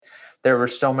there were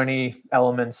so many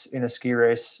elements in a ski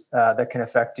race that can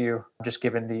affect you, just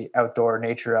given the outdoor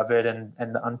nature of it and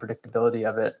the unpredictability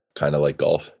of it. Kind of like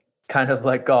golf. Kind of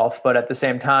like golf, but at the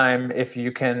same time, if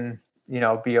you can,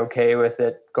 be okay with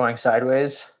it going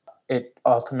sideways, it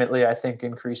ultimately, I think,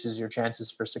 increases your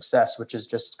chances for success, which is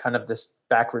just kind of this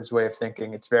backwards way of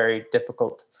thinking. It's very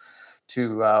difficult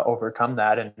to overcome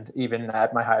that. And even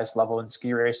at my highest level in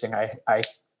ski racing, I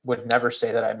would never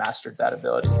say that I mastered that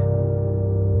ability.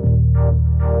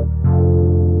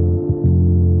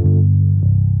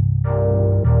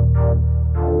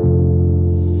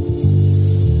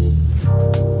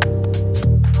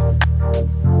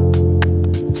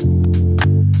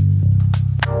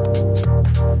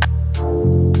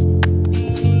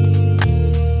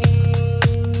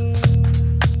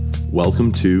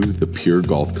 Welcome to the Pure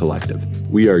Golf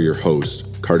Collective. We are your hosts,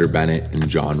 Carter Bennett and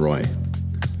John Roy.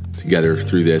 Together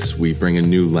through this, we bring a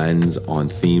new lens on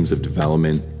themes of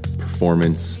development,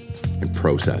 performance, and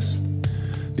process.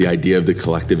 The idea of the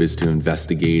collective is to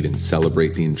investigate and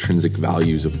celebrate the intrinsic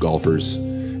values of golfers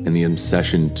and the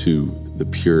obsession to the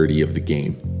purity of the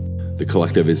game. The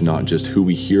collective is not just who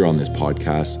we hear on this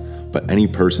podcast, but any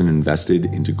person invested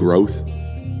into growth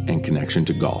and connection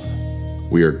to golf.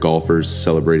 We are golfers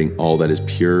celebrating all that is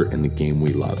pure in the game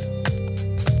we love.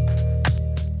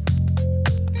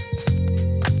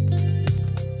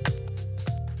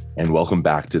 And welcome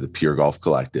back to the Pure Golf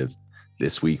Collective.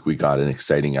 This week, we got an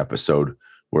exciting episode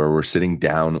where we're sitting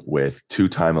down with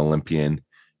two-time Olympian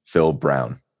Phil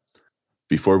Brown.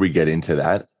 Before we get into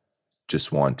that,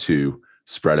 just want to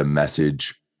spread a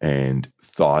message and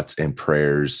thoughts and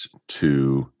prayers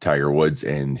to Tiger Woods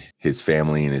and his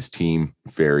family and his team.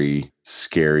 Very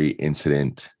scary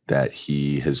incident that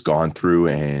he has gone through,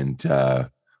 and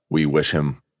we wish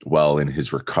him well in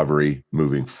his recovery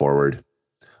moving forward.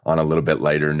 On a little bit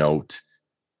lighter note,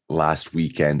 last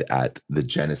weekend at the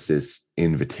Genesis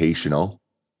Invitational,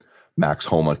 Max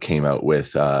Homa came out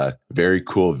with a very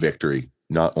cool victory.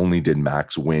 Not only did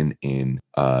Max win in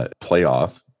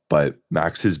playoff, but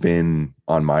Max has been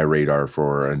on my radar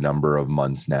for a number of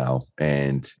months now.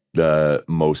 And the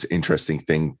most interesting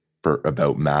thing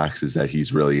about Max is that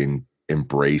he's really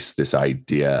embraced this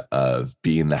idea of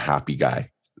being the happy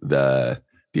guy, the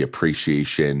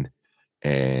appreciation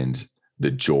and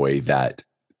the joy that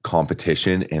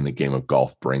competition and the game of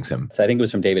golf brings him. So I think it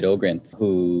was from David Ogren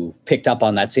who picked up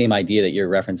on that same idea that you're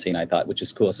referencing, I thought, which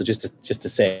is cool. So just to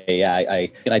say, I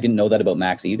didn't know that about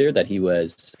Max either, that he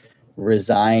was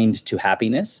resigned to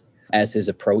happiness as his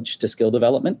approach to skill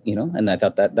development, and I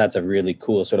thought that's a really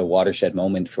cool sort of watershed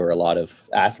moment for a lot of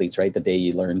athletes, right? The day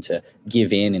you learn to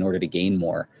give in order to gain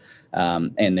more.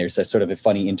 And there's a sort of a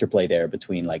funny interplay there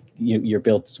between like you're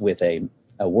built with a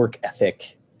work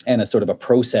ethic and a sort of a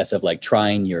process of like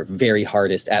trying your very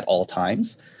hardest at all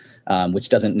times, which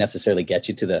doesn't necessarily get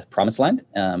you to the promised land.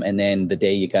 And then the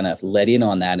day you kind of let in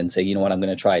on that and say, you know what, I'm going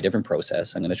to try a different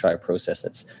process. I'm going to try a process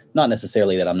that's not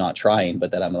necessarily that I'm not trying, but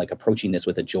that I'm like approaching this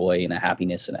with a joy and a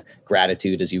happiness and a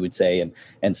gratitude, as you would say,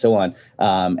 and so on.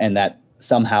 And that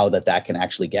somehow that can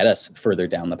actually get us further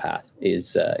down the path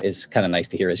is kind of nice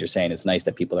to hear. As you're saying, it's nice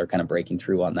that people are kind of breaking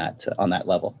through on that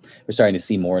level. We're starting to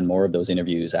see more and more of those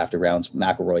interviews after rounds.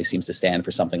 McIlroy seems to stand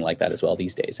for something like that as well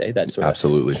these days. That sort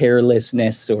Absolutely. of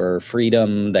carelessness or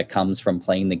freedom that comes from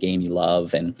playing the game you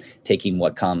love and taking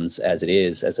what comes as it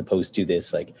is, as opposed to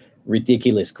this like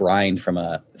ridiculous grind from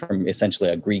essentially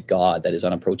a Greek god that is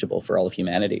unapproachable for all of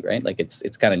humanity, right? Like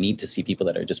it's kind of neat to see people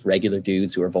that are just regular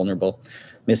dudes who are vulnerable,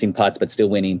 missing putts but still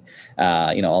winning.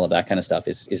 All of that kind of stuff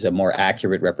is a more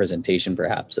accurate representation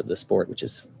perhaps of the sport, which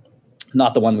is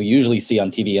not the one we usually see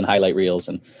on TV and highlight reels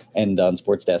and on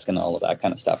Sports Desk and all of that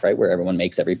kind of stuff, right? Where everyone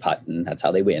makes every putt and that's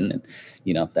how they win. And,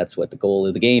 that's what the goal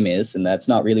of the game is. And that's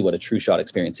not really what a true shot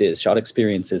experience is. Shot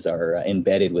experiences are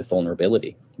embedded with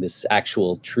vulnerability, this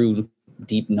actual true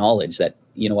deep knowledge that,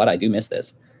 you know what, I do miss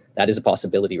this. That is a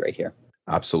possibility right here.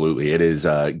 Absolutely. It is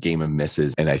a game of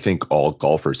misses. And I think all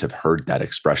golfers have heard that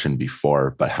expression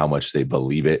before, but how much they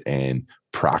believe it and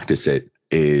practice it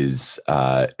is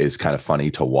kind of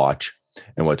funny to watch.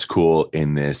 And what's cool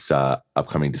in this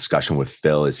upcoming discussion with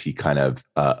Phil is he kind of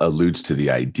alludes to the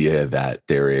idea that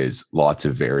there is lots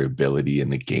of variability in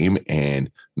the game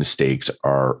and mistakes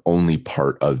are only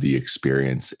part of the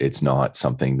experience. It's not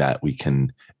something that we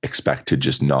can expect to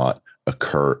just not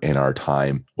occur in our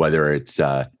time, whether it's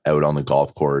out on the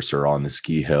golf course or on the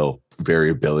ski hill.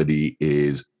 Variability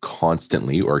is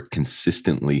constantly or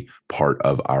consistently part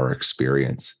of our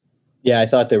experience. Yeah, I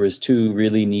thought there was two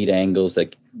really neat angles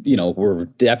that, were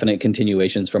definite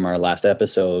continuations from our last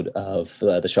episode of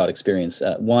the shot experience.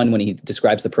 One, when he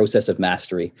describes the process of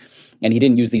mastery, and he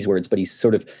didn't use these words, but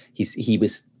he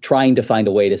was trying to find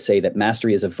a way to say that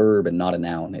mastery is a verb and not a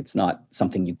noun. It's not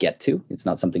something you get to. It's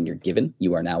not something you're given.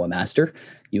 You are now a master.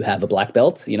 You have a black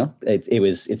belt.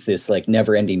 It's this like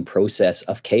never ending process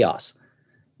of chaos.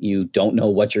 You don't know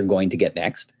what you're going to get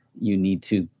next. You need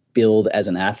to build as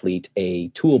an athlete a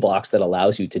toolbox that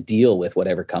allows you to deal with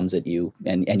whatever comes at you,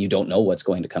 and you don't know what's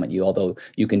going to come at you, although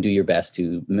you can do your best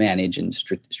to manage and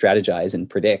strategize and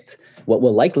predict what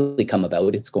will likely come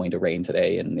about. It's going to rain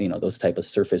today, and those type of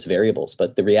surface variables.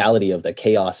 But the reality of the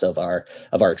chaos of our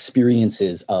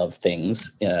experiences of things,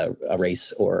 a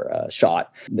race or a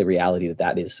shot, the reality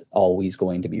that is always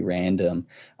going to be random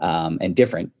and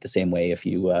different. The same way, if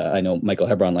you I know Michael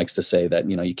Hebron likes to say that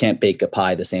you can't bake a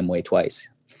pie the same way twice.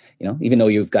 Even though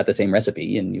you've got the same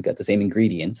recipe and you've got the same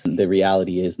ingredients, the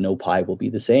reality is no pie will be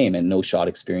the same, and no shot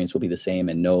experience will be the same,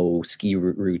 and no ski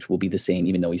route will be the same,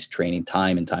 even though he's training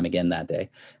time and time again that day.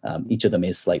 Each of them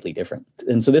is slightly different.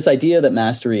 And so this idea that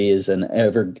mastery is an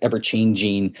ever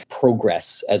changing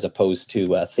progress as opposed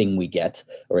to a thing we get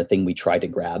or a thing we try to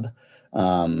grab.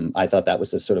 I thought that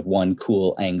was a sort of one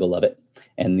cool angle of it.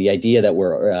 And the idea that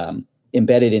we're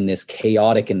embedded in this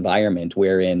chaotic environment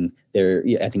wherein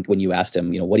I think when you asked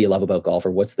him, what do you love about golf,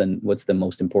 or what's the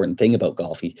most important thing about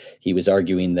golf? He was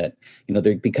arguing that,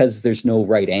 because there's no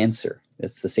right answer.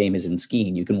 It's the same as in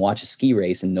skiing. You can watch a ski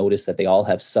race and notice that they all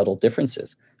have subtle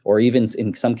differences, or even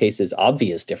in some cases,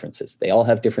 obvious differences. They all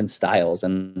have different styles,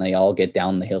 and they all get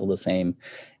down the hill the same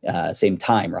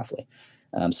time, roughly.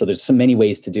 So there's so many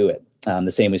ways to do it.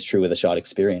 The same is true with a shot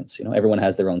experience. Everyone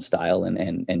has their own style,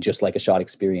 and just like a shot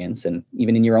experience, and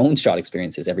even in your own shot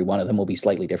experiences, every one of them will be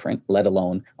slightly different, let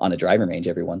alone on a driving range,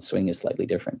 everyone's swing is slightly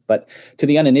different. But to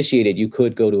the uninitiated, you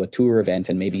could go to a tour event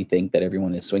and maybe think that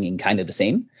everyone is swinging kind of the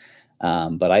same.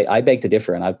 But I beg to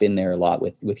differ, and I've been there a lot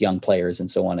with young players and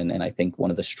so on. And I think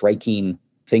one of the striking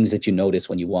things that you notice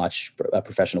when you watch a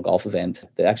professional golf event,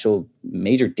 the actual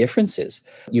major differences,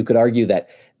 you could argue that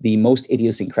the most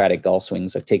idiosyncratic golf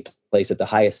swings take place at the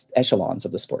highest echelons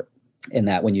of the sport. And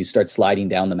that when you start sliding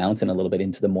down the mountain a little bit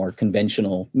into the more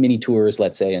conventional mini tours,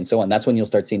 let's say, and so on, that's when you'll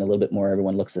start seeing a little bit more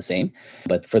everyone looks the same.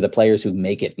 But for the players who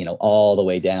make it, all the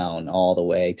way down, all the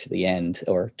way to the end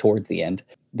or towards the end,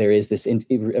 there is this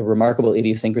a remarkable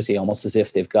idiosyncrasy, almost as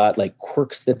if they've got like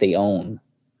quirks that they own,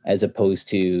 as opposed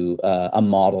to a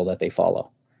model that they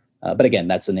follow. But again,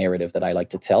 that's a narrative that I like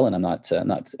to tell, and I'm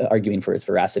not arguing for its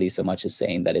veracity so much as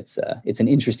saying that it's an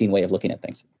interesting way of looking at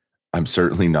things. I'm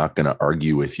certainly not going to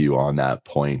argue with you on that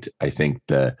point. I think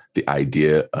the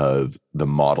idea of the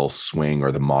model swing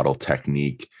or the model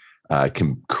technique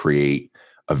can create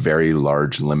a very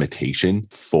large limitation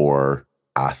for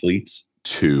athletes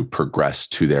to progress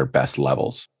to their best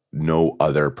levels. No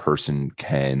other person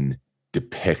can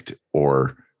depict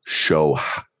or show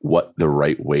what the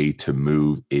right way to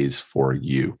move is for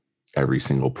you. Every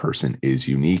single person is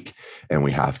unique, and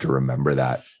we have to remember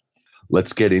that.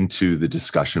 Let's get into the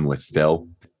discussion with Phil.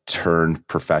 Turned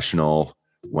professional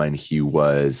when he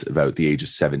was about the age of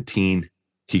 17.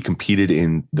 He competed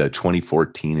in the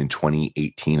 2014 and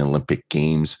 2018 Olympic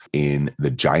Games in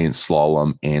the giant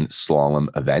slalom and slalom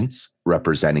events,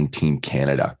 representing Team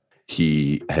Canada.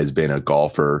 He has been a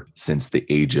golfer since the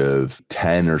age of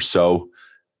 10 or so.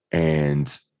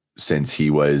 And since he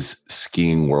was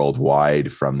skiing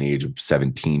worldwide from the age of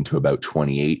 17 to about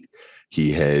 28,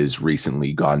 he has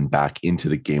recently gotten back into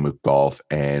the game of golf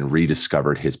and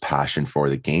rediscovered his passion for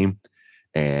the game.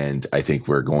 And I think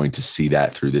we're going to see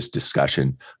that through this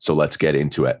discussion. So let's get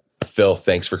into it. Phil,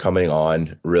 thanks for coming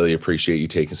on. Really appreciate you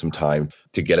taking some time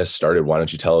to get us started. Why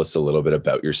don't you tell us a little bit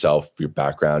about yourself, your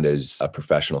background as a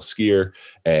professional skier,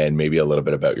 and maybe a little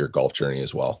bit about your golf journey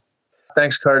as well.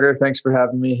 Thanks, Carter. Thanks for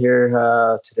having me here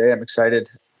today. I'm excited.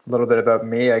 A little bit about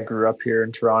me. I grew up here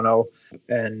in Toronto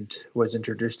and was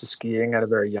introduced to skiing at a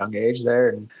very young age there.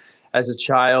 And as a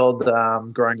child,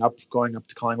 going up to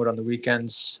Collingwood on the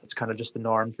weekends, it's kind of just the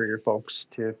norm for your folks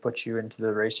to put you into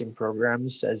the racing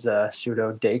programs as a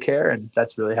pseudo daycare. And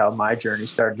that's really how my journey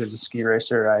started as a ski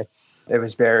racer. It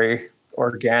was very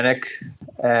organic,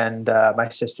 and my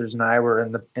sisters and I were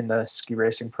in the ski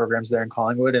racing programs there in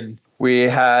Collingwood, and we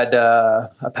had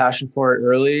a passion for it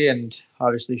early, and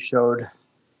obviously showed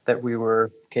that we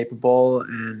were capable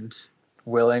and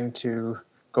willing to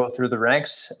go through the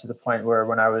ranks to the point where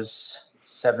when I was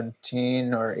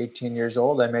 17 or 18 years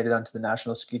old, I made it onto the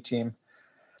national ski team,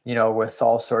 with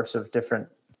all sorts of different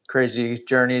crazy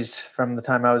journeys from the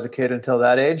time I was a kid until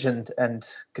that age, and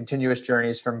continuous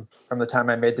journeys from the time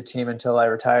I made the team until I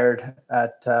retired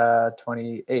at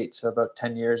 28. So about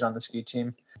 10 years on the ski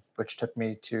team, which took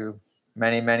me to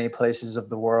many places of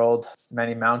the world,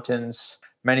 many mountains,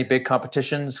 many big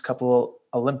competitions, a couple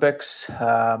Olympics,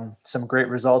 some great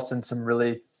results and some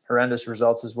really horrendous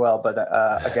results as well. But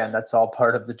again, that's all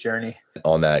part of the journey.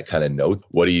 On that kind of note,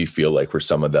 what do you feel like were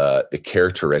some of the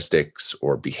characteristics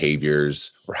or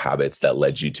behaviors or habits that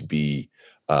led you to be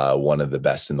one of the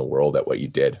best in the world at what you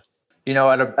did? You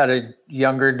know, at a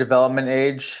younger development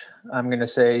age, I'm going to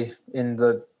say in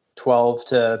the 12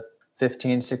 to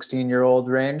 15, 16-year-old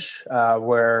range,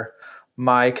 where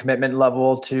my commitment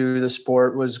level to the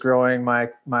sport was growing,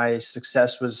 my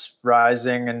success was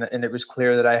rising, and it was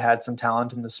clear that I had some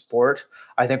talent in the sport.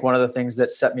 I think one of the things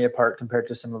that set me apart compared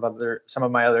to some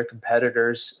of my other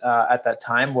competitors at that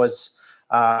time was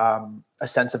a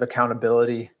sense of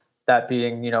accountability. That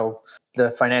being, the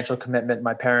financial commitment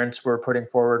my parents were putting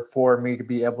forward for me to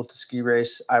be able to ski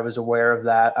race. I was aware of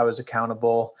that. I was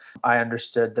accountable. I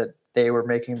understood that they were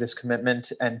making this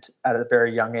commitment, and at a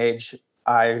very young age,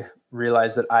 I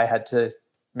realized that I had to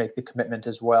make the commitment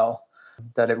as well,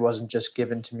 that it wasn't just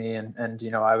given to me. And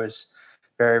I was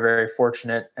very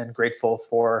fortunate and grateful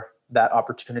for that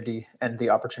opportunity and the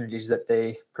opportunities that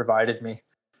they provided me.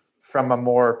 From a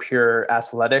more pure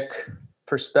athletic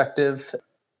perspective,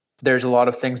 there's a lot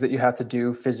of things that you have to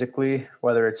do physically,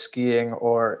 whether it's skiing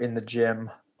or in the gym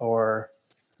or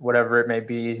whatever it may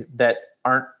be, that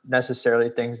aren't necessarily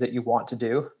things that you want to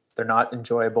do. They're not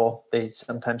enjoyable. They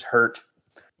sometimes hurt.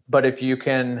 But if you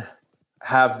can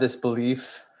have this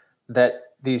belief that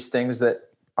these things that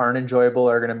aren't enjoyable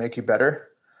are going to make you better,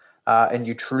 and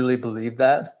you truly believe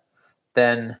that,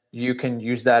 then you can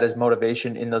use that as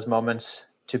motivation in those moments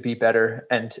to be better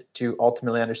and to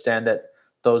ultimately understand that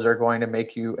those are going to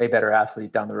make you a better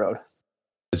athlete down the road.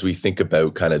 As we think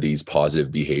about kind of these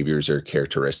positive behaviors or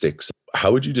characteristics,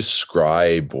 how would you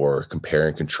describe or compare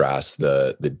and contrast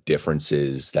the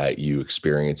differences that you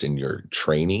experience in your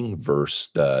training versus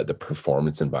the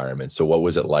performance environment? So what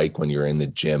was it like when you're in the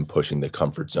gym pushing the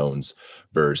comfort zones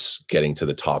versus getting to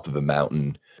the top of a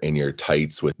mountain in your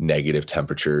tights with negative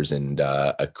temperatures and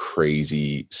a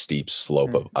crazy steep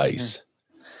slope of ice?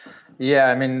 Yeah,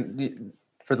 I mean,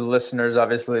 for the listeners,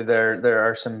 obviously there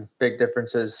are some big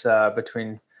differences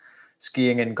between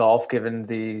skiing and golf, given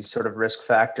the sort of risk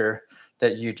factor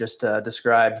that you just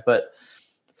described. But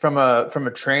from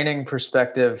a training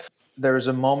perspective, there was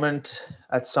a moment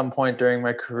at some point during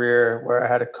my career where I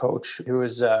had a coach who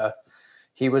was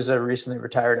he was a recently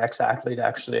retired ex-athlete,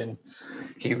 actually, and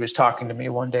he was talking to me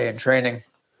one day in training,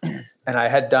 and I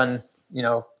had done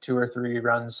 2 or 3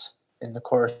 runs in the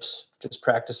course, just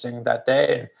practicing that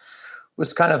day, and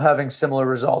was kind of having similar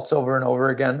results over and over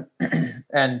again.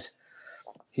 And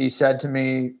he said to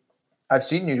me, "I've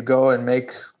seen you go and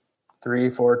make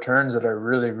 3-4 turns that are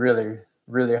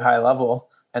really high level,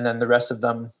 and then the rest of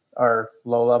them are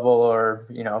low level or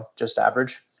just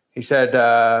average." He said,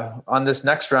 "On this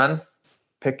next run,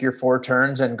 pick your 4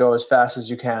 turns and go as fast as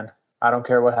you can. I don't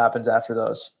care what happens after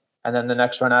those. And then the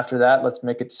next run after that, let's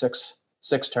make it six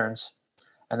turns.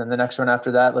 And then the next one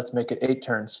after that, let's make it 8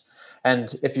 turns."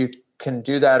 And if you can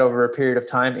do that over a period of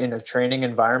time in a training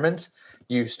environment,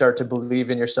 you start to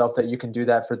believe in yourself that you can do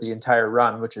that for the entire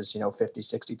run, which is 50,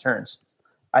 60 turns.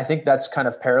 I think that's kind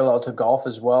of parallel to golf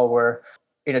as well, where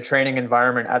in a training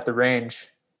environment at the range,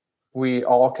 we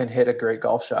all can hit a great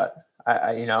golf shot.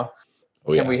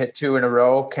 Can we hit 2 in a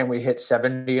row? Can we hit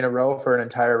 70 in a row for an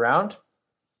entire round?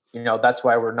 That's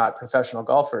why we're not professional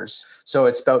golfers. So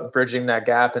it's about bridging that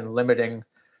gap and limiting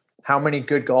how many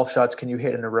good golf shots can you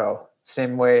hit in a row.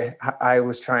 Same way I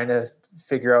was trying to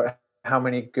figure out how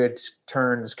many good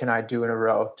turns can I do in a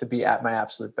row to be at my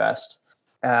absolute best.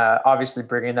 Obviously,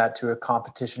 bringing that to a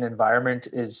competition environment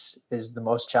is the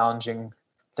most challenging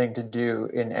thing to do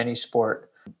in any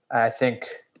sport. I think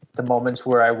the moments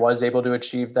where I was able to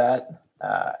achieve that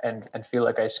and feel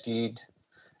like I skied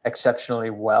exceptionally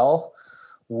well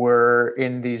were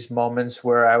in these moments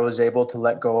where I was able to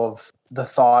let go of the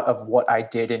thought of what I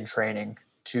did in training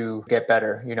to get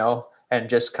better, and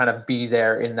just kind of be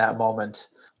there in that moment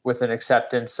with an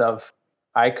acceptance of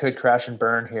I could crash and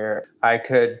burn here. I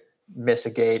could miss a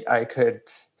gate. I could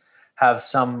have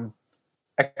some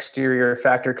exterior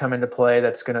factor come into play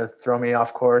that's going to throw me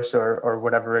off course or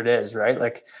whatever it is, right?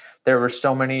 Like there were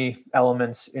so many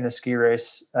elements in a ski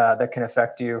race that can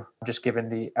affect you just given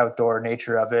the outdoor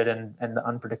nature of it and the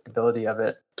unpredictability of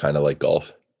it. Kind of like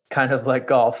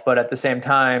golf. But at the same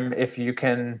time, if you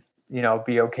can,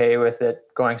 be okay with it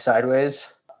going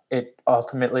sideways, it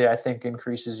ultimately, I think,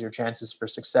 increases your chances for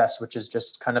success, which is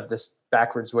just kind of this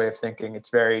backwards way of thinking. It's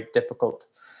very difficult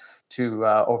to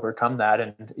overcome that.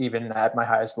 And even at my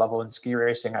highest level in ski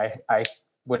racing, I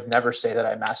would never say that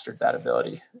I mastered that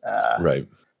ability. Right.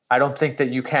 I don't think that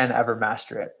you can ever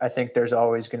master it. I think there's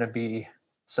always going to be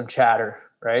some chatter,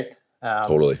 right?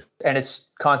 Totally. And it's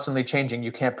constantly changing.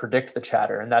 You can't predict the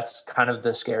chatter. And that's kind of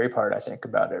the scary part, I think,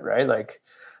 about it, right? Like,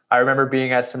 I remember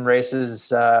being at some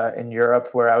races in Europe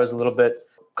where I was a little bit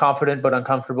confident but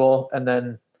uncomfortable. And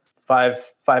then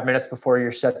five minutes before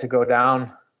you're set to go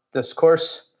down this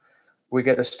course, we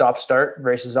get a stop start,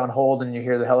 race is on hold, and you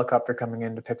hear the helicopter coming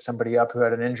in to pick somebody up who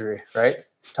had an injury, right?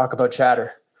 Talk about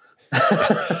chatter.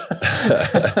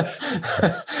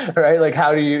 Right? Like,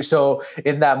 how do you, so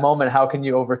in that moment, how can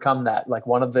you overcome that? Like,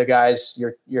 one of the guys,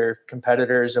 your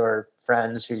competitors or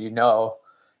friends who you know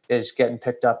is getting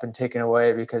picked up and taken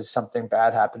away because something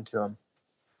bad happened to him.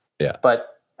 Yeah.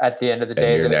 But at the end of the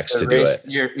day, you're next to do it.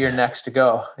 You're next to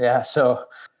go. Yeah. So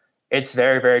it's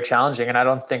very, very challenging. And I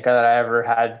don't think that I ever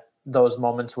had those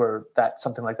moments where that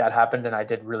something like that happened and I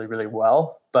did really, really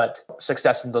well. But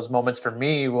success in those moments for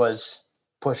me was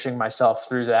pushing myself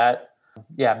through that.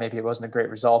 Yeah, maybe it wasn't a great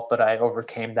result, but I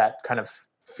overcame that kind of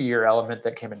fear element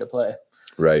that came into play.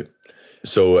 Right.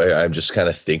 So I'm just kind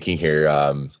of thinking here,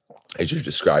 as you're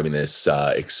describing this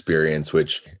experience,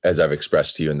 which, as I've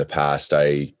expressed to you in the past,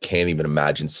 I can't even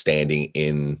imagine standing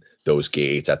in those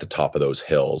gates at the top of those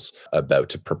hills about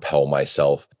to propel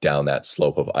myself down that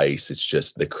slope of ice. It's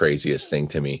just the craziest thing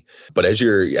to me. But as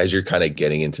you're kind of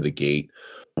getting into the gate,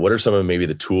 what are some of maybe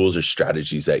the tools or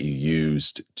strategies that you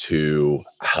used to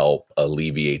help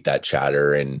alleviate that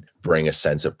chatter and bring a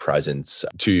sense of presence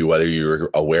to you, whether you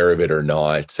were aware of it or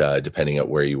not, depending on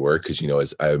where you were? Because,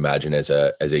 as I imagine as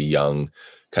a young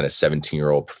kind of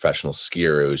 17-year-old professional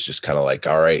skier, it was just kind of like,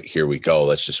 all right, here we go,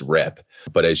 let's just rip.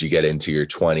 But as you get into your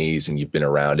 20s and you've been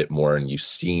around it more and you've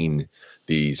seen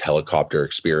these helicopter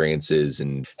experiences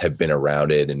and have been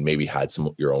around it and maybe had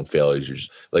some your own failures,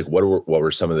 like what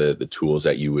were some of the tools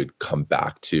that you would come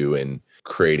back to in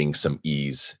creating some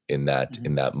ease in that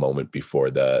in that moment before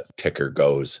the ticker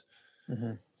goes?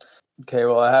 Mm-hmm. Okay,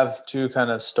 well, I have two kind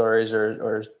of stories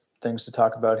or things to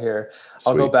talk about here.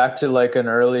 Sweet. I'll go back to like an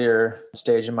earlier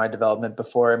stage in my development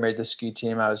before I made the ski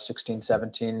team. I was 16,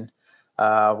 17,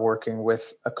 working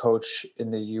with a coach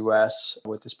in the US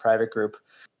with this private group.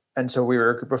 And so we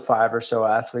were a group of 5 or so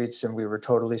athletes, and we were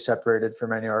totally separated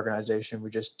from any organization. We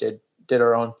just did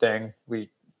our own thing. We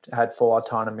had full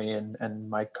autonomy, and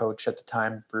my coach at the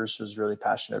time, Bruce, was really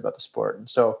passionate about the sport. And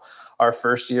so our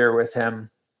first year with him,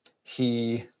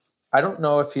 I don't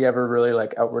know if he ever really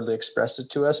like outwardly expressed it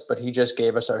to us, but he just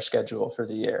gave us our schedule for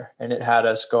the year, and it had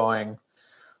us going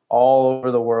all over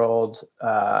the world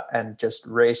and just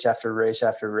race after race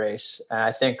after race. And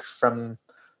I think from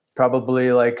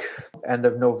probably like end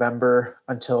of November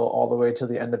until all the way to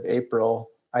the end of April,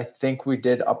 I think we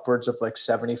did upwards of like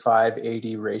 75,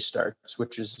 80 race starts,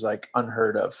 which is like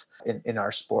unheard of in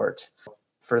our sport.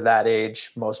 For that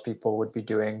age, most people would be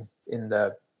doing in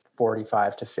the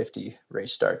 45 to 50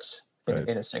 race starts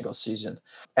in a single season.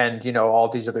 And, all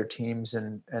these other teams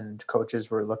and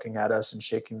coaches were looking at us and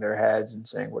shaking their heads and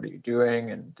saying, what are you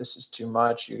doing? And this is too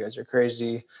much. You guys are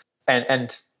crazy.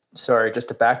 And sorry, just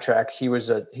to backtrack, he was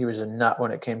a nut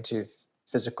when it came to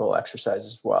physical exercise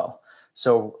as well.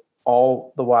 So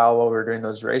all the while we were doing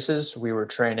those races, we were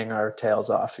training our tails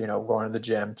off, going to the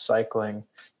gym, cycling,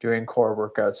 doing core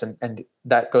workouts. And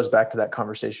that goes back to that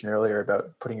conversation earlier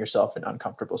about putting yourself in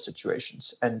uncomfortable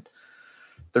situations. And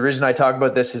the reason I talk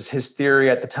about this is his theory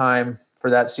at the time for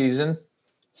that season.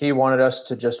 He wanted us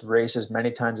to just race as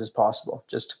many times as possible,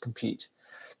 just to compete,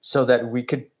 so that we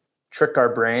could trick our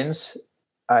brains,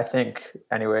 I think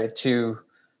anyway, to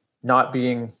not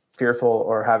being fearful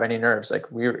or have any nerves. Like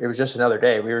it was just another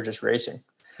day. We were just racing.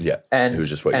 Yeah. And it was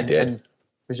just what you did. And it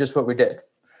was just what we did.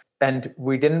 And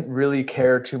we didn't really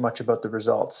care too much about the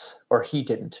results, or he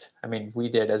didn't. I mean, we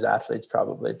did as athletes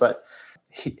probably, but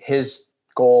his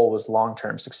goal was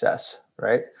long-term success,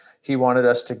 right? He wanted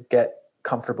us to get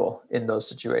comfortable in those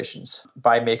situations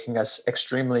by making us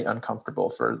extremely uncomfortable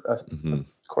for a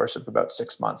course of about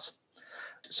 6 months.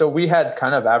 So we had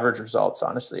kind of average results,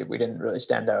 honestly. We didn't really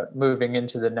stand out. Moving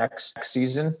into the next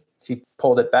season, he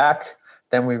pulled it back.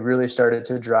 Then we really started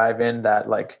to drive in that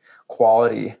like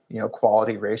quality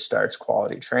race starts,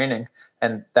 quality training.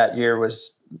 And that year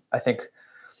was, I think,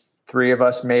 3 of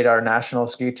us made our national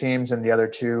ski teams, and the other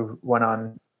 2 went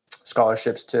on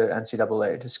scholarships to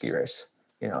NCAA to ski race.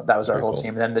 That was our whole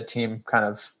team. And then the team kind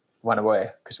of went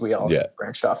away because we all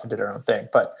branched off and did our own thing.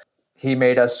 But he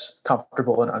made us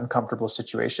comfortable in uncomfortable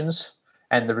situations.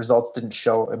 and the results didn't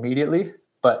show immediately,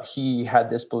 but he had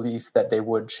this belief that they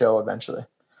would show eventually.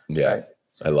 Yeah. Right?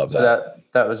 I love So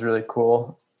that was really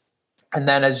cool. And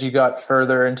then as you got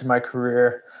further into my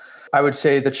career, I would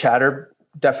say the chatter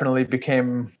definitely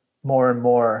became more and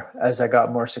more as I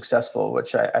got more successful,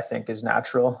 which I think is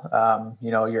natural.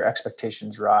 Your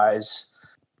expectations rise.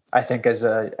 I think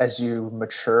as you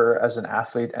mature as an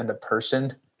athlete and a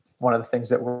person, one of the things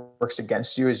that works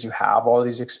against you is you have all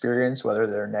these experience, whether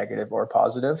they're negative or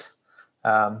positive,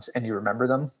 and you remember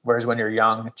them. Whereas when you're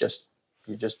young, you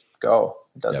just go.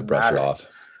 It doesn't brush matter. it off.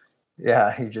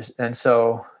 Yeah,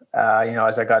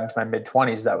 as I got into my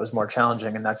mid-20s, that was more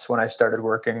challenging. And that's when I started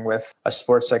working with a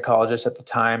sports psychologist at the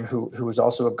time who was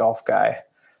also a golf guy.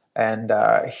 And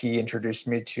he introduced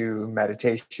me to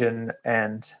meditation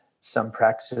and some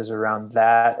practices around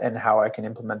that and how I can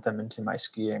implement them into my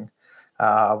skiing.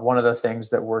 One of the things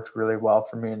that worked really well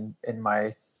for me in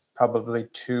my probably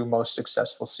 2 most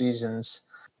successful seasons,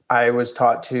 I was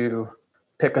taught to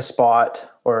pick a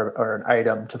spot or an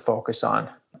item to focus on.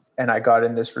 And I got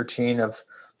in this routine of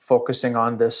focusing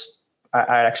on this.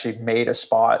 I actually made a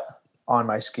spot on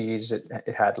my skis. It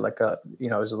had it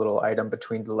was a little item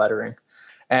between the lettering.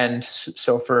 And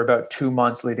so for about 2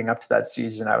 months leading up to that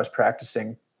season, I was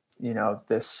practicing,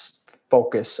 this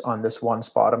focus on this one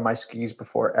spot on my skis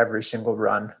before every single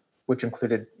run, which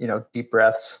included, deep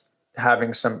breaths,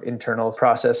 having some internal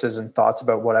processes and thoughts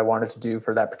about what I wanted to do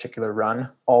for that particular run,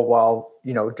 all while,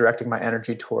 directing my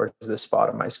energy towards this spot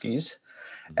on my skis.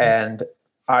 Mm-hmm. And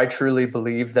I truly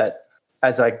believe that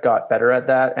as I got better at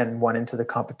that and went into the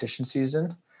competition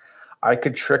season, I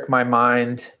could trick my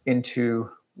mind into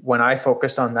when I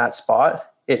focused on that spot,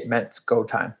 it meant go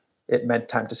time. It meant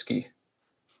time to ski,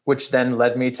 which then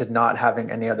led me to not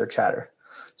having any other chatter.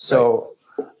 So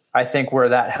right. I think where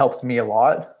that helped me a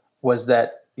lot was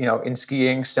that, in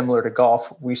skiing, similar to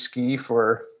golf, we ski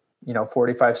for,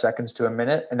 45 seconds to a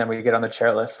minute, and then we get on the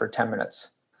chairlift for 10 minutes.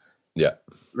 Yeah.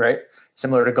 Right.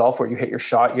 Similar to golf, where you hit your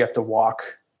shot, you have to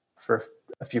walk for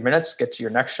a few minutes, get to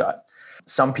your next shot.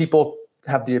 Some people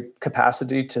have the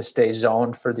capacity to stay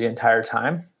zoned for the entire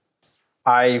time.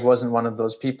 I wasn't one of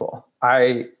those people.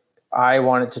 I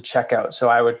wanted to check out. So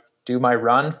I would do my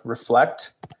run,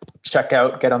 reflect, check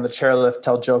out, get on the chairlift,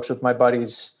 tell jokes with my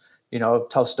buddies,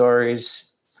 tell stories,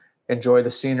 enjoy the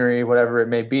scenery, whatever it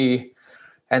may be,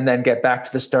 and then get back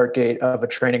to the start gate of a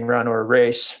training run or a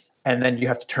race. And then you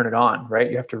have to turn it on, right?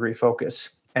 You have to refocus.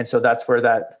 And so that's where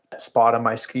that spot on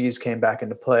my skis came back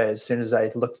into play. As soon as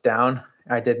I looked down,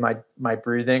 I did my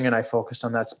breathing and I focused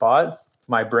on that spot.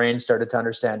 My brain started to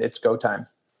understand it's go time.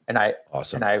 And I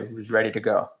was ready to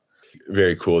go.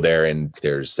 Very cool there. And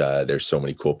there's so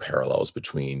many cool parallels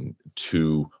between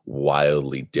 2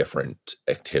 wildly different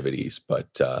activities,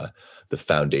 but the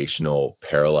foundational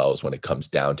parallels when it comes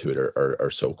down to it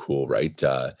are so cool, right?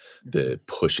 The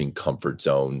pushing comfort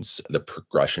zones, the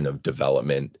progression of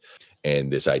development,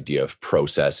 and this idea of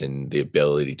process and the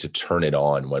ability to turn it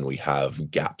on when we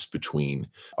have gaps between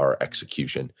our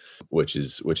execution, which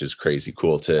is crazy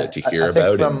cool to hear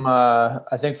about.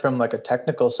 I think from like a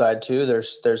technical side too,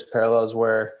 there's parallels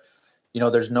where,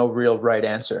 there's no real right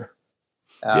answer.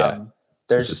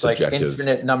 There's like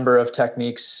infinite number of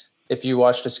techniques. If you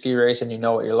watched a ski race and you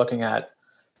know what you're looking at,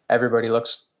 everybody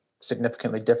looks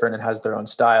significantly different and has their own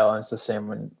style. And it's the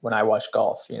same when I watch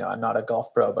golf. I'm not a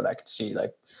golf pro, but I could see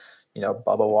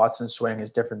Bubba Watson's swing is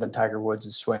different than Tiger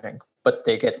Woods' swing, but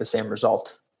they get the same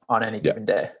result on any given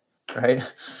day, right?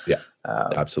 Yeah,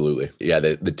 absolutely. Yeah,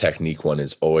 the technique one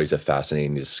is always a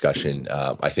fascinating discussion,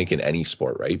 I think in any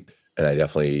sport, right? And I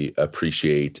definitely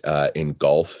appreciate in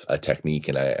golf a technique,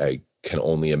 and I can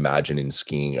only imagine in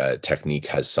skiing a technique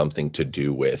has something to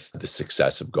do with the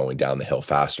success of going down the hill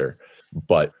faster.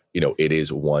 But it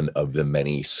is one of the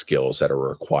many skills that are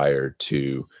required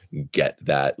to get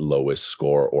that lowest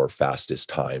score or fastest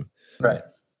time. Right.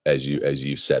 As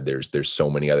you said, there's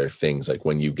so many other things. Like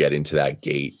when you get into that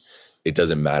gate, it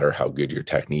doesn't matter how good your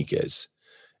technique is.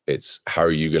 It's how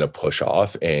are you going to push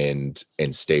off and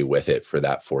stay with it for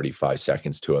that 45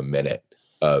 seconds to a minute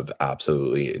of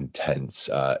absolutely intense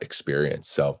experience.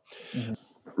 So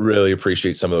really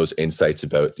appreciate some of those insights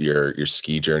about your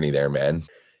ski journey there, man.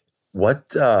 What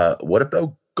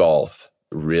about golf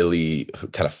really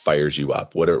kind of fires you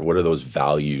up? What are those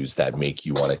values that make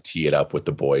you want to tee it up with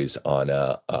the boys on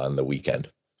the weekend?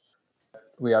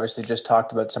 We obviously just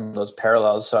talked about some of those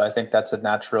parallels. So I think that's a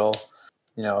natural,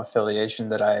 affiliation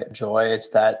that I enjoy. It's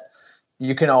that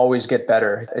you can always get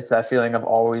better. It's that feeling of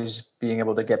always being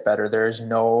able to get better. There is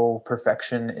no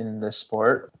perfection in this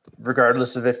sport.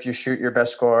 Regardless of if you shoot your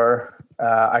best score,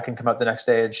 I can come out the next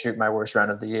day and shoot my worst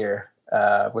round of the year.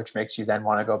 which makes you then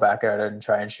want to go back out and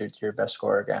try and shoot your best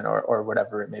score again, or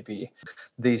whatever it may be.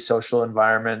 The social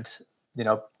environment,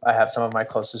 I have some of my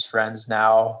closest friends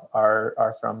now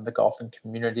are from the golfing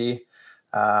community.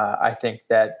 I think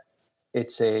that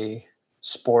it's a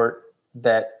sport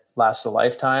that lasts a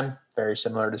lifetime, very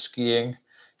similar to skiing.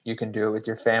 You can do it with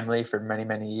your family for many,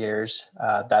 many years.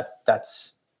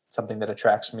 That's something that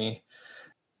attracts me.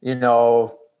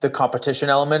 The competition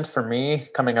element for me,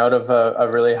 coming out of a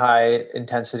really high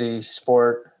intensity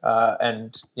sport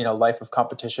and life of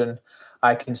competition,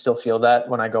 I can still feel that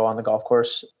when I go on the golf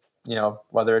course.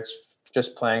 Whether it's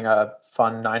just playing a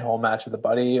fun 9-hole match with a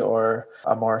buddy or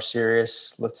a more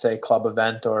serious, let's say, club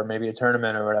event or maybe a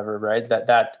tournament or whatever, right?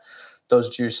 That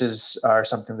those juices are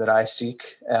something that I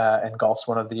seek, and golf's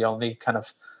one of the only kind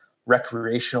of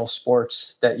recreational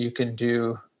sports that you can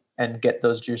do and get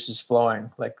those juices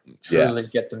flowing, like truly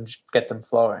get them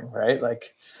flowing, right?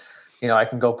 Like, I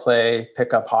can go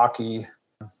pick up hockey,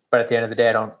 but at the end of the day,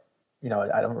 I don't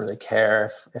really care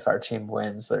if our team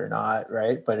wins or not,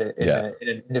 right? But in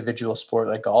an individual sport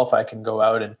like golf, I can go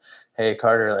out and, hey,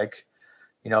 Carter, like,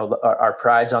 our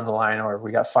pride's on the line, or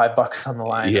we got $5 on the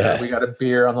line, or we got a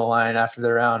beer on the line after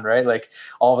the round, right? Like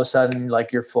all of a sudden,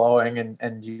 like you're flowing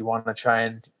and you want to try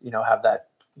and, have that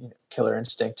killer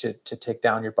instinct to take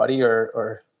down your buddy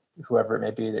or whoever it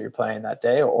may be that you're playing that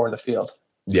day or the field.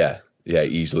 Yeah.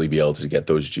 Easily be able to get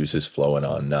those juices flowing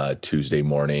on Tuesday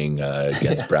morning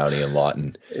against Brownie and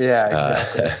Lawton. Yeah,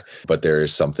 exactly. But there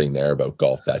is something there about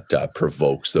golf that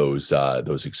provokes those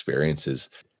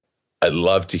experiences. I'd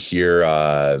love to hear,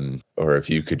 or if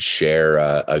you could share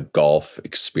a golf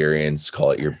experience, call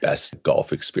it your best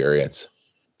golf experience.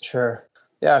 Sure.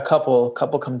 Yeah, a couple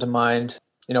come to mind.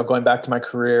 Going back to my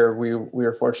career, we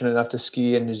were fortunate enough to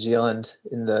ski in New Zealand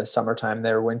in the summertime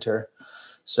there, winter.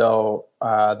 So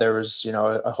there was,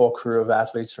 a whole crew of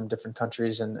athletes from different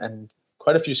countries and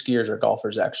quite a few skiers or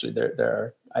golfers, actually.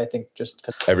 There, I think just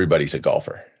because everybody's a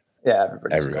golfer. Yeah,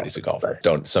 everybody's a golfer.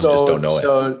 Some just don't know it.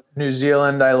 So New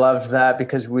Zealand, I loved that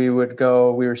because we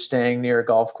were staying near a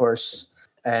golf course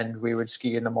and we would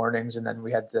ski in the mornings and then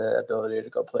we had the ability to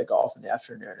go play golf in the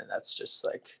afternoon. And that's just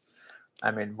like,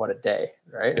 what a day,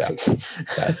 right? Yeah,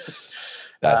 that's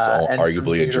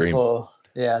arguably a dream.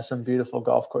 Yeah, some beautiful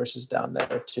golf courses down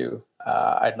there too.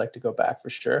 I'd like to go back for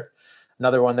sure.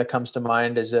 Another one that comes to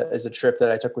mind is a trip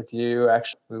that I took with you.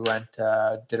 Actually, we went,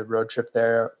 did a road trip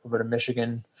there over to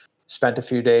Michigan, spent a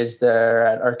few days there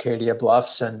at Arcadia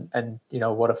Bluffs and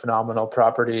what a phenomenal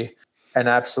property, an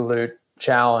absolute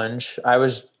challenge. I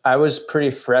was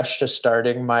pretty fresh to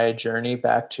starting my journey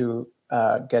back to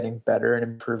getting better and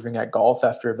improving at golf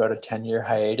after about a 10-year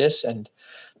hiatus. And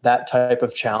that type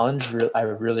of challenge, I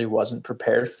really wasn't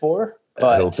prepared for.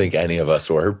 But I don't think any of us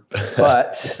were.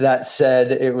 But that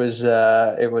said, it was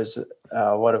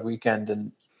what a weekend,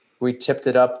 and we tipped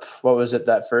it up. What was it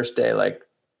that first day? Like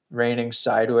raining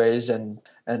sideways and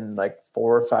like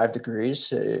 4 or 5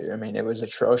 degrees. It was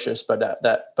atrocious. But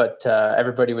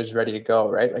everybody was ready to go,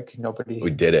 right? Like nobody. We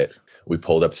did it. We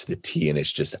pulled up to the tee, and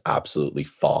it's just absolutely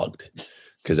fogged.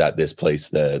 Because at this place,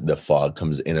 the fog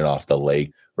comes in and off the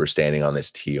lake. We're standing on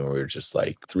this tee and we're just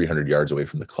like 300 yards away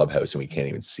from the clubhouse and we can't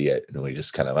even see it. And we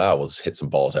just kind of, we'll just hit some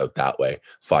balls out that way.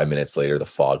 5 minutes later, the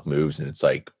fog moves and it's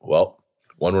like, well,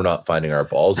 1, we're not finding our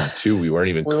balls, and 2, we weren't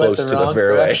even close to the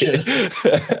fairway.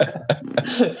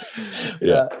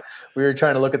 Yeah. We were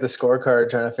trying to look at the scorecard,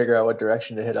 trying to figure out what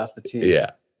direction to hit off the tee.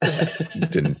 Yeah.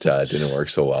 Didn't work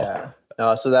so well. Yeah.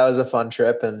 No, so that was a fun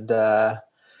trip. And, and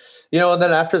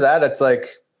then after that, it's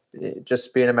like,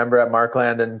 just being a member at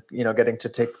Markland and, getting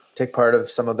to take part of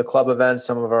some of the club events,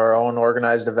 some of our own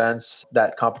organized events,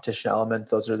 that competition element,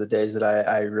 those are the days that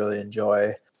I really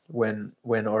enjoy. Win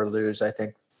or lose. I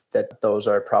think that those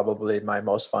are probably my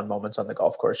most fun moments on the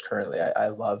golf course currently. I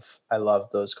love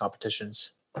those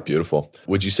competitions. Beautiful.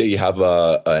 Would you say you have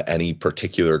any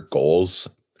particular goals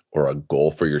or a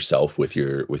goal for yourself with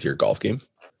your golf game?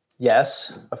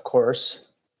 Yes, of course.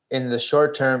 In the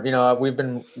short term, you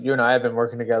and I have been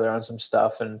working together on some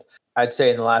stuff, and I'd say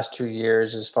in the last 2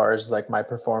 years, as far as like my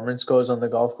performance goes on the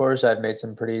golf course, I've made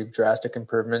some pretty drastic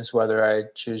improvements. Whether I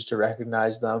choose to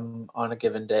recognize them on a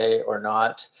given day or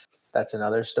not, that's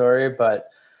another story. But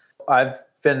I've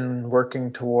been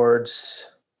working towards,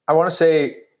 I want to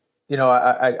say,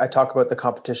 I talk about the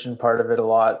competition part of it a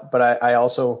lot, but I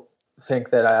also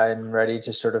think that I'm ready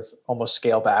to sort of almost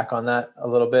scale back on that a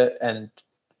little bit and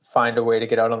find a way to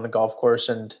get out on the golf course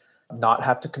and not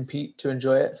have to compete to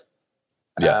enjoy it.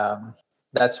 Yeah.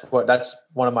 That's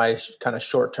one of my kind of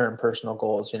short-term personal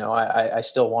goals. I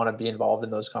still want to be involved in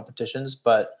those competitions,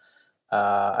 but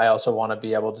I also want to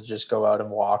be able to just go out and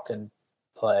walk and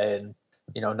play and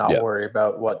not worry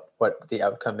about what the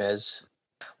outcome is.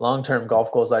 Long-term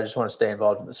golf goals, I just want to stay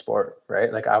involved in the sport,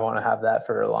 right? Like I want to have that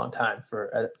for a long time for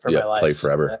my life. Play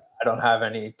forever. I don't have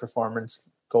any performance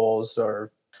goals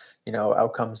or,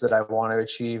 outcomes that I want to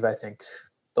achieve. I think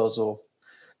those will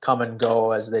come and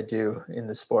go as they do in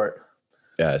the sport.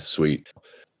 Yeah, sweet.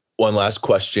 One last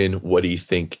question. What do you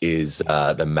think is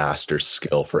the master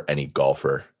skill for any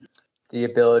golfer? The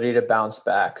ability to bounce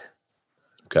back.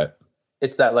 Okay.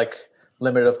 It's that like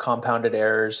limit of compounded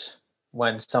errors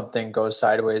when something goes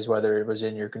sideways, whether it was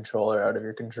in your control or out of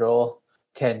your control.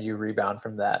 Can you rebound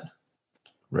from that?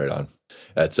 Right on.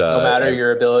 That's no matter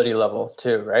your ability level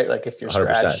too, right? Like if you're 100%.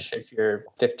 scratch, if you're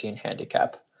 15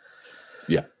 handicap.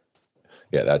 Yeah.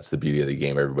 Yeah, that's the beauty of the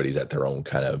game. Everybody's at their own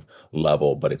kind of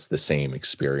level, but it's the same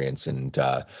experience. And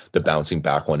the bouncing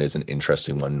back one is an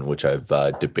interesting one, which I've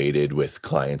debated with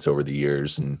clients over the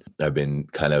years. And I've been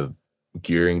kind of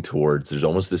gearing towards,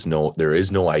 there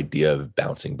is no idea of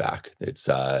bouncing back. It's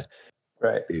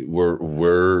right.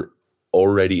 We're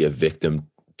already a victim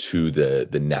to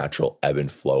the natural ebb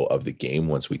and flow of the game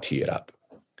once we tee it up.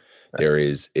 Right. There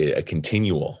is a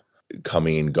continual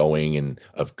coming and going and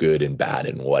of good and bad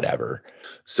and whatever.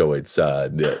 So it's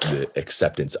the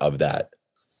acceptance of that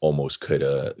almost could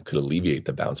alleviate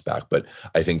the bounce back. But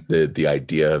I think the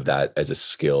idea of that as a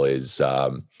skill is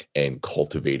and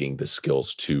cultivating the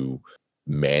skills to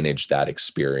manage that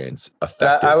experience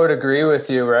effectively. I would agree with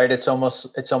you, right? It's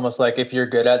almost like if you're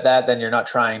good at that, then you're not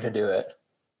trying to do it.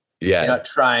 Yeah. You're not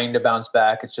trying to bounce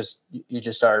back. It's just, you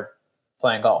just are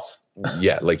playing golf.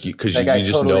 Yeah. Like you just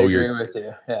totally know agree with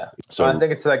you. Yeah. So I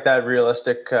think it's like that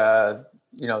realistic,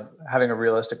 having a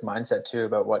realistic mindset too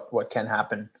about what can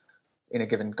happen in a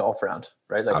given golf round,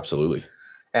 right? Like, absolutely.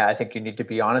 Yeah. I think you need to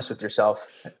be honest with yourself.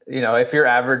 If you're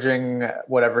averaging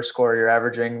whatever score you're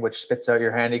averaging, which spits out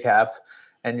your handicap,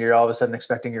 and you're all of a sudden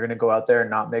expecting you're going to go out there and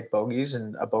not make bogeys,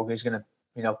 and a bogey is going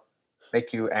to,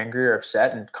 make you angry or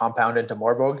upset and compound into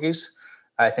more bogeys.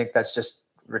 I think that's just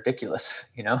ridiculous.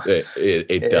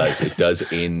 It does. It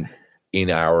does in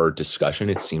our discussion.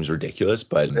 It seems ridiculous,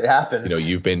 but it happens.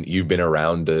 You've been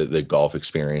around the golf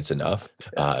experience enough.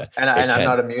 And I'm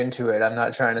not immune to it. I'm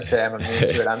not trying to say I'm immune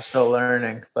to it. I'm still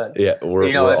learning, but yeah,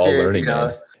 we're all learning,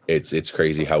 man. It's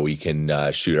crazy how we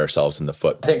can shoot ourselves in the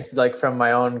foot. I think like from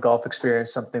my own golf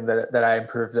experience, something that I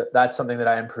improved, that's something that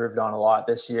I improved on a lot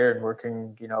this year, and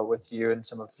working, with you and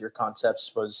some of your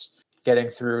concepts was getting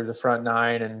through the front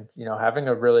nine and, having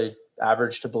a really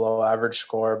average to below average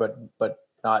score, but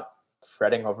not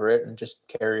fretting over it and just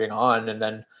carrying on. And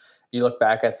then you look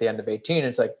back at the end of 18,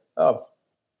 it's like, oh,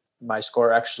 my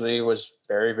score actually was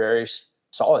very, very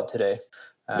solid today.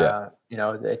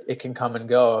 It can come and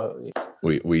go.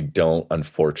 We don't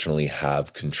unfortunately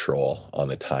have control on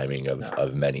the timing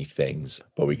of many things,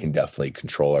 but we can definitely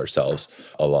control ourselves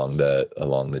along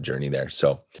the journey there.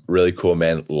 So really cool,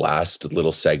 man. Last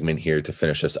little segment here to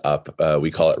finish us up.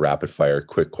 We call it rapid fire.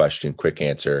 Quick question, quick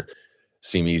answer.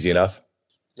 Seem easy enough?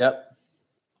 Yep.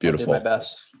 Beautiful. I'll do my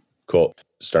best. Cool.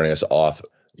 Starting us off,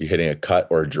 you hitting a cut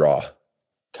or a draw?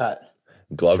 Cut.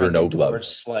 Glove or no glove?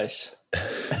 Slice.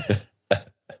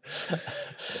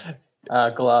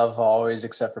 Glove always,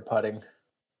 except for putting.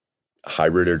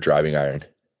 Hybrid or driving iron?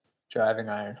 Driving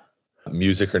iron.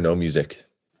 Music or no music?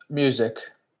 Music.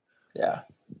 Yeah.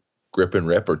 Grip and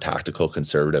rip or tactical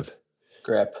conservative?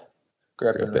 Grip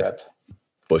and rip.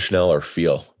 Bushnell or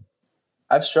feel?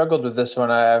 I've struggled with this one.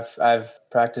 I've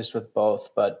practiced with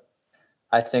both, but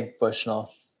I think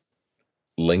Bushnell.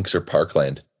 Links or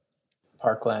parkland?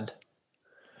 Parkland.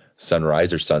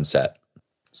 Sunrise or sunset?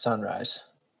 Sunrise.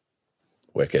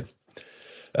 Wicked.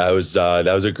 That was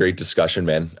a great discussion,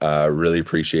 man. Really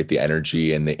appreciate the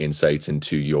energy and the insights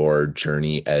into your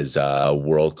journey as a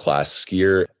world-class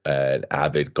skier, an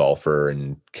avid golfer,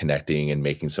 and connecting and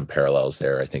making some parallels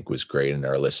there. I think was great, and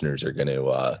our listeners are going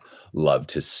to love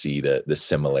to see the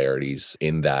similarities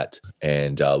in that,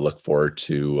 and look forward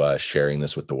to sharing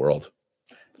this with the world.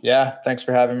 Yeah, thanks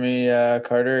for having me,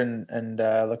 Carter, and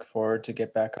look forward to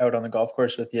get back out on the golf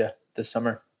course with you this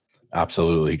summer.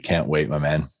 Absolutely. Can't wait, my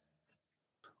man.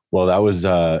 Well, that was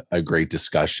a great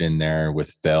discussion there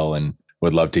with Phil, and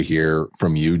would love to hear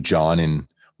from you, John, and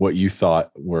what you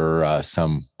thought were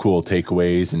some cool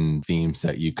takeaways and themes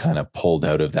that you kind of pulled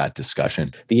out of that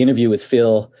discussion. The interview with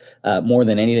Phil, more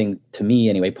than anything to me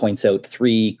anyway, points out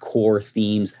three core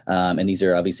themes. And these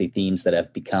are obviously themes that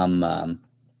have become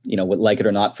like it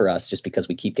or not for us, just because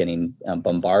we keep getting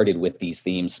bombarded with these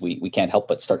themes, we can't help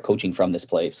but start coaching from this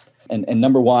place. And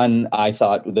number one, I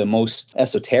thought the most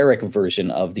esoteric version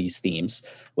of these themes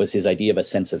was his idea of a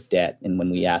sense of debt. And when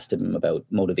we asked him about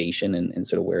motivation and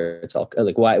sort of where it's all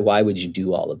like, why would you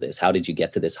do all of this? How did you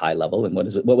get to this high level? And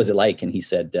what was it like? And he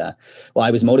said, well,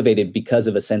 I was motivated because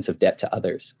of a sense of debt to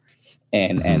others.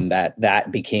 And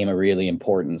that became a really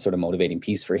important sort of motivating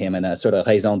piece for him, and a sort of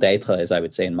raison d'être, as I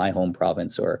would say in my home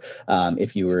province, or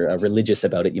if you were religious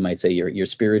about it, you might say your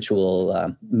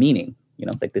spiritual meaning.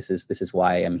 Like this is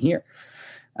why I'm here,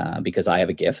 because I have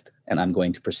a gift, and I'm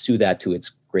going to pursue that to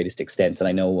its greatest extent. And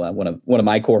I know one of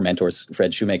my core mentors,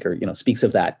 Fred Shoemaker, speaks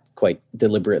of that quite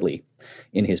deliberately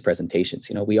in his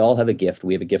presentations. We all have a gift.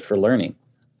 We have a gift for learning.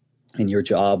 And your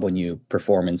job when you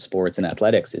perform in sports and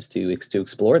athletics is to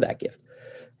explore that gift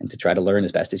and to try to learn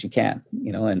as best as you can,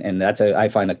 and that's I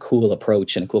find a cool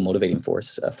approach and a cool motivating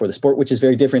force for the sport, which is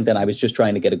very different than I was just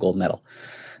trying to get a gold medal.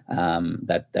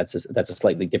 That's a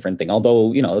slightly different thing.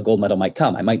 Although, a gold medal might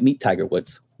come, I might meet Tiger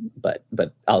Woods, but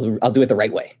I'll do it the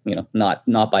right way,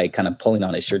 not by kind of pulling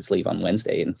on his shirt sleeve on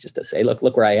Wednesday and just to say, look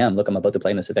where I am. Look, I'm about to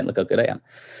play in this event. Look how good I am.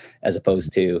 As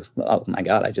opposed to, oh my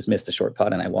God, I just missed a short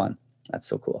putt and I won. That's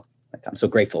so cool. Like, I'm so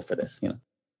grateful for this,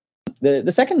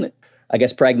 The second, I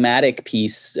guess, pragmatic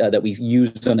piece that we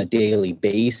use on a daily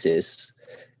basis,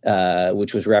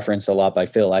 which was referenced a lot by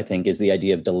Phil, I think, is the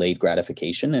idea of delayed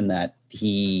gratification, and that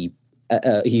he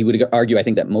would argue, I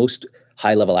think, that most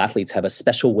high-level athletes have a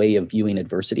special way of viewing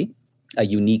adversity, a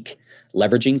unique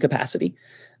leveraging capacity,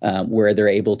 where they're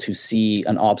able to see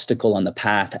an obstacle on the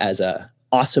path as an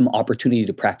awesome opportunity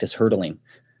to practice hurdling,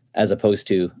 as opposed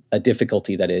to a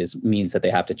difficulty that means that they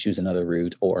have to choose another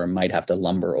route or might have to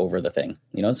lumber over the thing.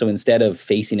 So instead of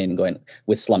facing it and going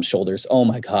with slumped shoulders, oh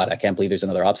my God, I can't believe there's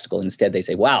another obstacle. Instead, they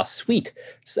say, wow, sweet,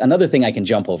 it's another thing I can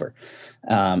jump over.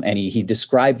 And he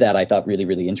described that, I thought, really,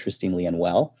 really interestingly and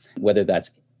well. Whether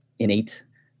that's innate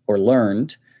or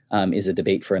learned is a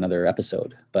debate for another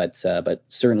episode. But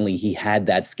certainly he had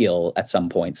that skill at some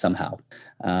point somehow.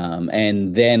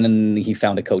 And then he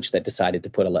found a coach that decided to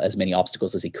put as many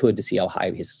obstacles as he could to see how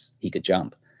high he could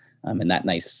jump. And that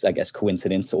nice, I guess,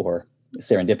 coincidence or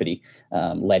serendipity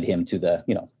led him to the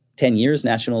 10 years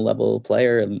national level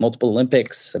player, multiple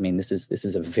Olympics. I mean, this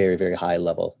is a very, very high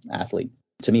level athlete.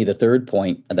 To me, the third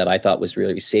point that I thought was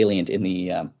really salient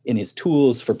in his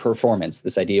tools for performance,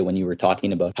 this idea when you were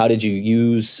talking about how did you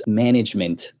use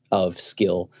management of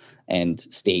skill and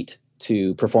state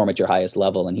to perform at your highest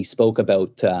level. And he spoke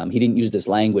about, he didn't use this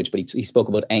language, but he spoke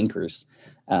about anchors,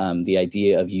 the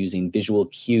idea of using visual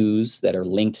cues that are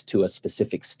linked to a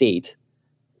specific state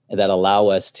that allow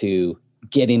us to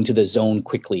get into the zone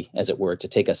quickly, as it were, to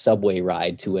take a subway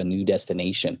ride to a new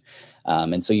destination.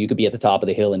 And so you could be at the top of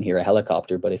the hill and hear a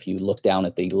helicopter, but if you look down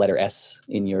at the letter S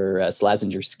in your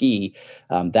Slazenger ski,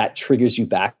 that triggers you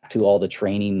back to all the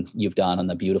training you've done on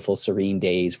the beautiful, serene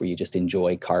days where you just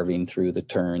enjoy carving through the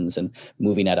turns and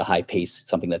moving at a high pace,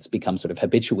 something that's become sort of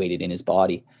habituated in his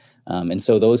body. And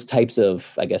so those types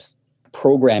of, I guess,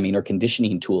 programming or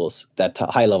conditioning tools that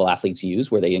high-level athletes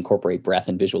use, where they incorporate breath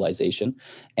and visualization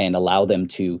and allow them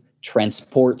to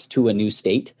transport to a new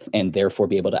state and therefore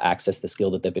be able to access the skill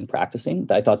that they've been practicing.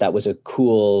 I thought that was a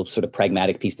cool sort of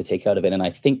pragmatic piece to take out of it. And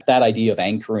I think that idea of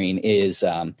anchoring is,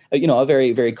 a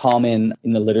very, very common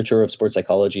in the literature of sports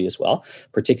psychology as well,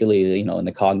 particularly, in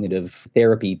the cognitive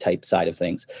therapy type side of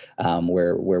things,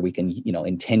 where we can,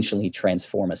 intentionally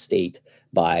transform a state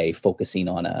by focusing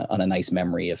on a nice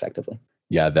memory effectively.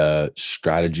 Yeah, the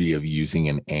strategy of using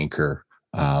an anchor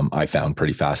I found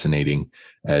pretty fascinating,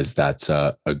 as that's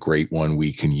a great one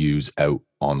we can use out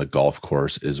on the golf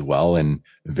course as well, and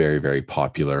very, very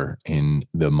popular in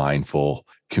the mindful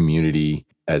community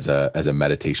as a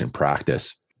meditation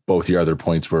practice. Both your other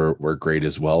points were great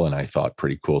as well, and I thought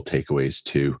pretty cool takeaways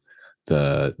too.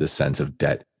 The sense of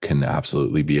debt can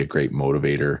absolutely be a great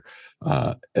motivator,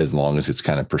 as long as it's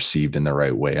kind of perceived in the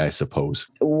right way, I suppose.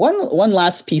 One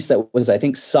last piece that was, I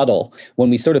think, subtle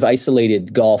when we sort of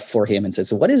isolated golf for him and said,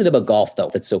 so what is it about golf, though,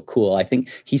 that's so cool? I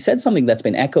think he said something that's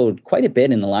been echoed quite a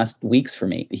bit in the last weeks for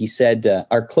me. He said,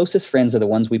 our closest friends are the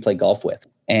ones we play golf with.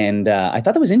 And I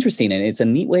thought that was interesting. And it's a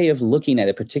neat way of looking at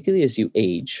it, particularly as you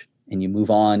age and you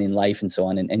move on in life and so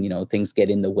on. And things get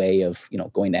in the way of,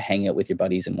 going to hang out with your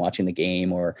buddies and watching the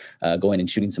game, or going and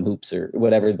shooting some hoops, or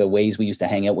whatever the ways we used to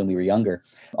hang out when we were younger.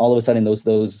 All of a sudden,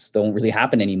 those don't really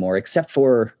happen anymore, except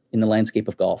for in the landscape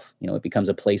of golf. It becomes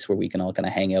a place where we can all kind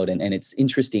of hang out. And it's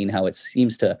interesting how it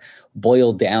seems to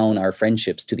boil down our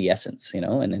friendships to the essence,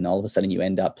 and then all of a sudden you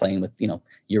end up playing with,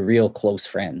 your real close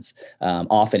friends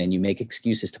often, and you make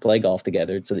excuses to play golf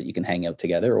together so that you can hang out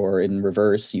together, or in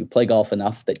reverse, you play golf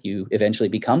enough that you eventually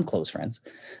become close friends.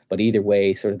 But either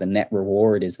way, sort of the net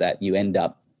reward is that you end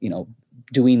up,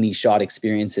 doing these shot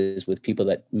experiences with people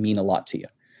that mean a lot to you.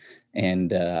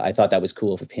 And I thought that was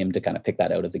cool of him to kind of pick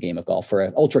that out of the game of golf for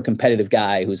an ultra competitive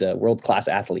guy who's a world-class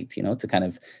athlete, to kind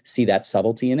of see that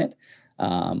subtlety in it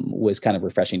was kind of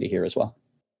refreshing to hear as well.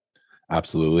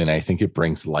 Absolutely. And I think it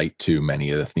brings light to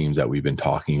many of the themes that we've been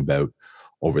talking about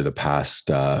over the past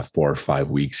 4 or 5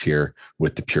 weeks here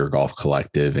with the Pure Golf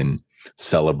Collective, and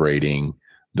celebrating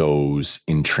those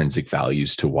intrinsic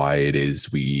values to why it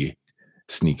is we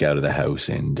sneak out of the house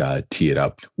and tee it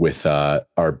up with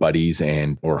our buddies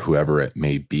or whoever it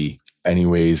may be.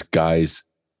 Anyways, guys,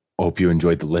 hope you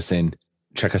enjoyed the listen.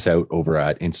 Check us out over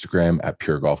at Instagram at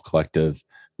Pure Golf Collective.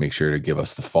 Make sure to give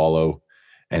us the follow.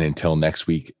 And until next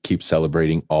week, keep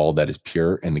celebrating all that is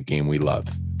pure in the game we love.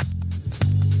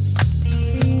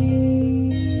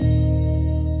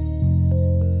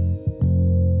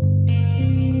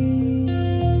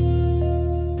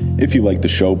 If you like the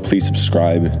show, please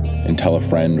subscribe and tell a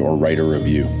friend or write a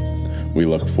review. We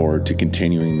look forward to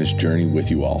continuing this journey with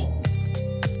you all.